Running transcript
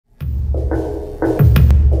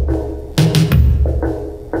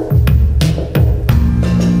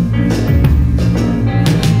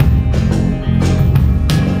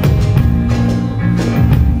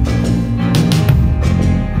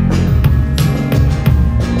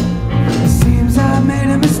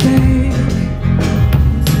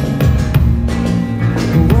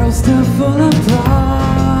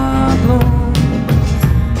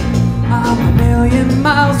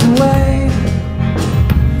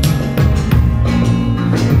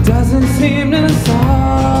seem to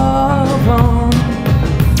solve them.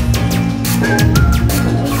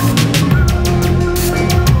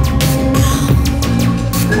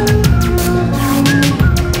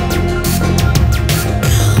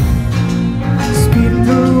 Speeding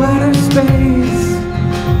through outer space,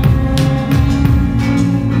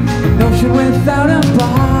 an ocean without a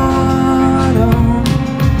bottom.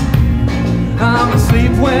 I'm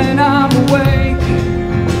asleep when I'm awake,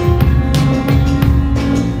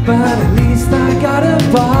 but at least I got a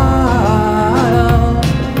bottle.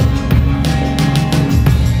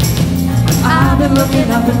 I've been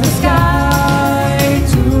looking up at the sky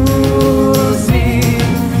to see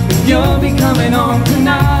if you'll be coming home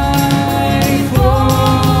tonight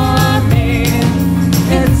for me.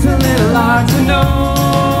 It's a little hard to know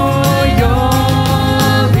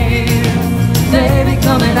you'll leave, baby,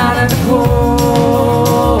 coming out of the cold.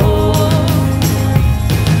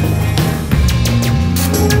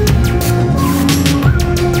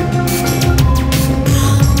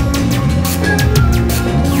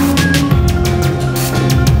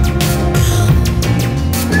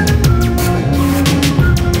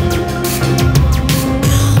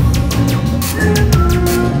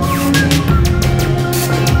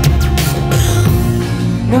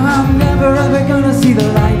 No, I'm never ever gonna see the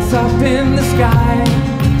lights up in the sky.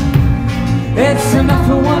 It's enough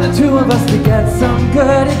for one or two of us to get some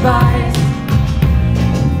good advice.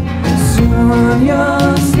 Soon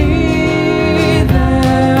you'll see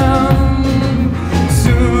them.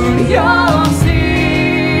 Soon you'll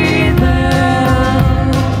see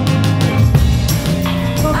them.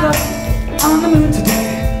 Woke up on the moon today.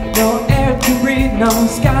 No air to breathe, no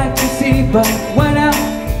sky to see, but went out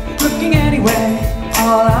looking anyway.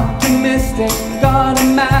 All optimistic,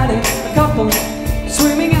 automatic, a couple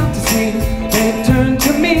swimming out to sea. They turned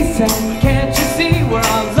to me, said, can't you see we're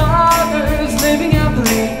all lovers living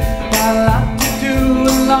happily? Got a lot to do, a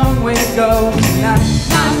long way to go tonight.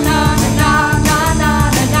 Na na na na na na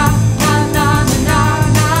na na na na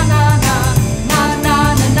na na na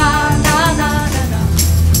na na na.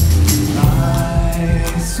 I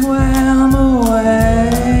swam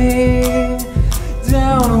away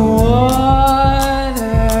down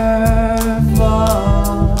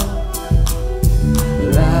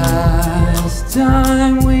a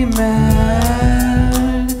time we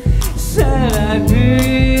met, said I'd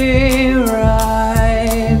be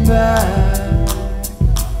right back.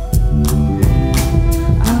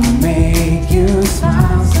 I'll make you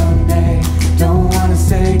smile someday. Don't wanna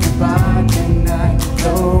say goodbye tonight.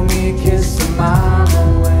 Throw me a kiss a mile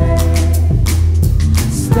away.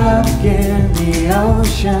 Stuck in the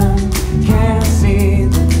ocean, can't see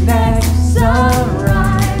the next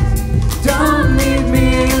sunrise. Don't leave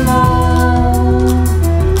me alone.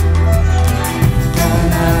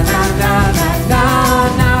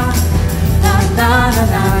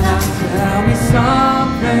 Tell me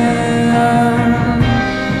something,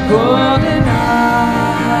 golden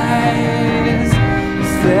eyes.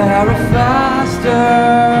 Is there a faster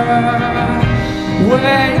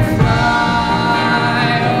way to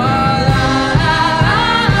fly? Oh, la, la,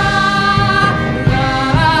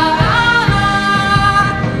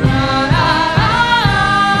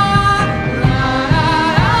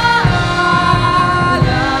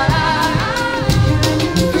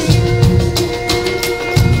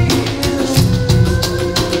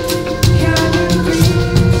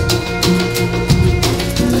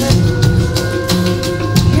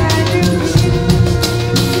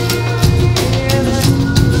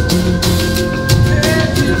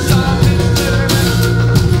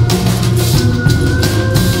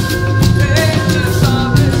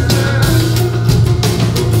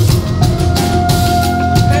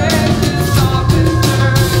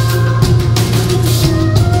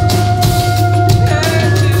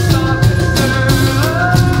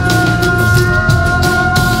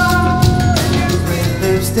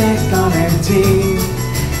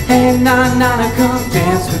 hey na na na, come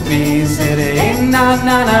dance with me. Said hey na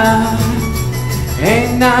na na,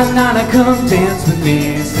 hey na na na, come dance with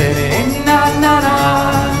me. Said hey na na na,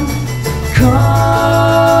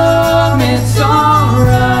 come, it's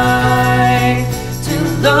alright to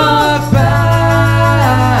look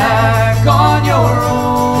back on your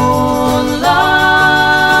own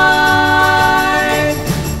life.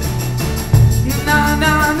 Na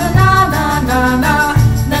na na na na na na.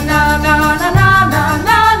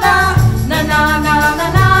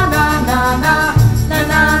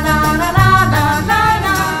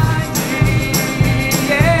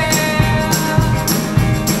 Yeah.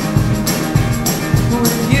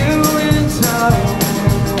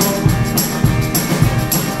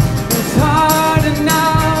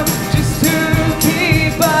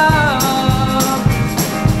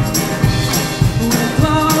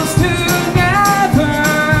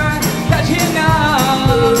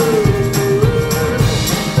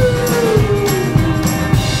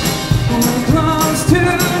 promise to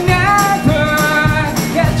never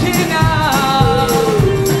get enough.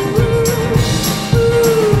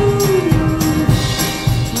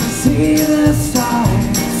 See the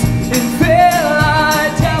stars in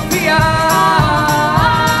Philadelphia.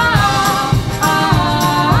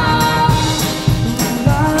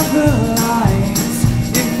 Love the lights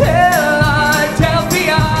in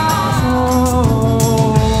Philadelphia.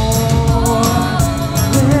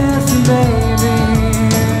 Listen, baby,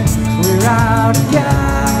 we're out of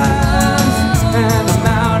gas, and I'm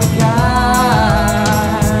out of cash.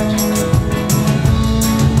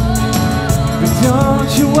 But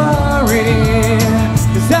don't you worry,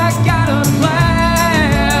 'cause I got a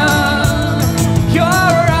plan.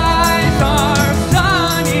 Your eyes are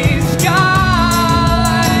sunny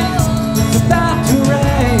skies. It's about to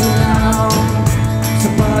rain now, so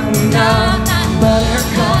button up,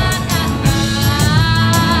 buttercup.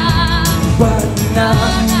 Button up,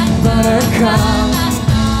 buttercup.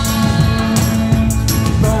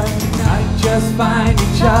 But I just find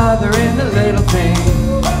each other in the little things.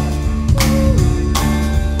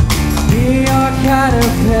 Be your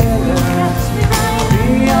caterpillar, be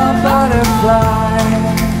your butterfly,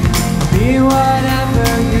 be whatever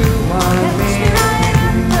you want me to be.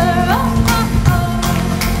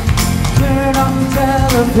 Turn on the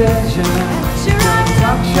television,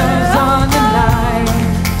 talk shows on the night.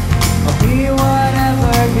 I'll be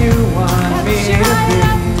whatever you want me to be.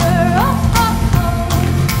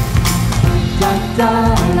 Da da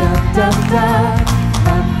da da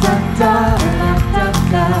da da da.